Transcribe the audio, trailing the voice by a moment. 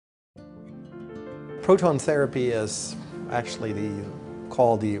Proton therapy is actually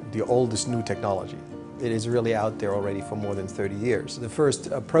called the oldest new technology. It is really out there already for more than 30 years. The first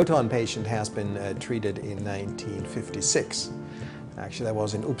proton patient has been treated in 1956. Actually, that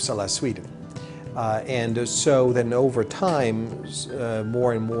was in Uppsala, Sweden. And so then over time,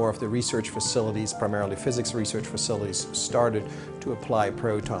 more and more of the research facilities, primarily physics research facilities, started to apply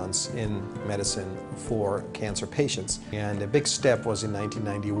protons in medicine for cancer patients. And a big step was in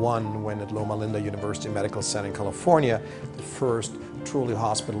 1991 when at Loma Linda University Medical Center in California, the first truly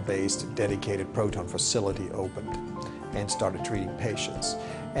hospital-based dedicated proton facility opened and started treating patients.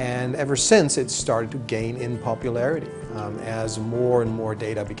 And ever since, it started to gain in popularity as more and more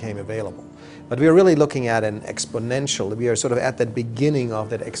data became available. But we are really looking at an exponential, we are sort of at the beginning of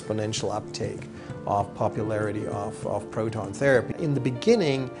that exponential uptake of popularity of proton therapy. In the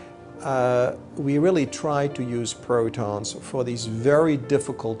beginning, we really tried to use protons for these very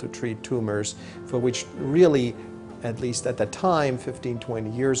difficult to treat tumors for which really, at least at the time, 15, 20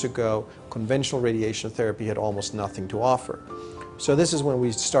 years ago, conventional radiation therapy had almost nothing to offer. So this is when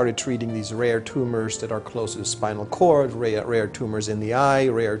we started treating these rare tumors that are close to the spinal cord, rare tumors in the eye,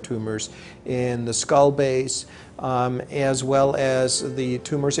 rare tumors in the skull base, as well as the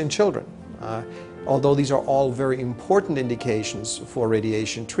tumors in children. Although these are all very important indications for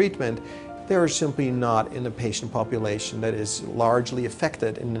radiation treatment, they are simply not in a patient population that is largely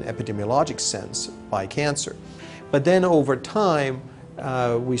affected in an epidemiologic sense by cancer. But then over time,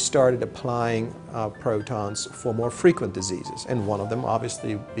 we started applying protons for more frequent diseases, and one of them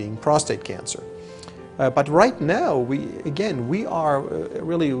obviously being prostate cancer. But right now, we are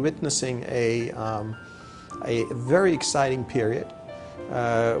really witnessing a very exciting period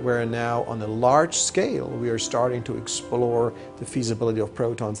where now on a large scale we are starting to explore the feasibility of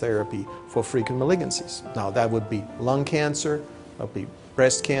proton therapy for frequent malignancies. Now that would be lung cancer, that would be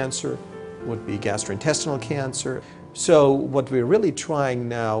breast cancer, would be gastrointestinal cancer. So what we're really trying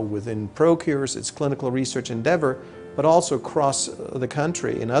now within ProCures, its clinical research endeavor, but also across the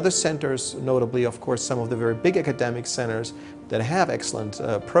country in other centers, notably of course some of the very big academic centers that have excellent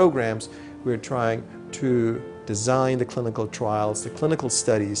programs, we're trying to design the clinical trials, the clinical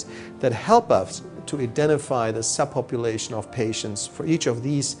studies that help us to identify the subpopulation of patients for each of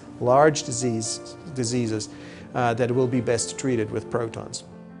these large diseases that will be best treated with protons.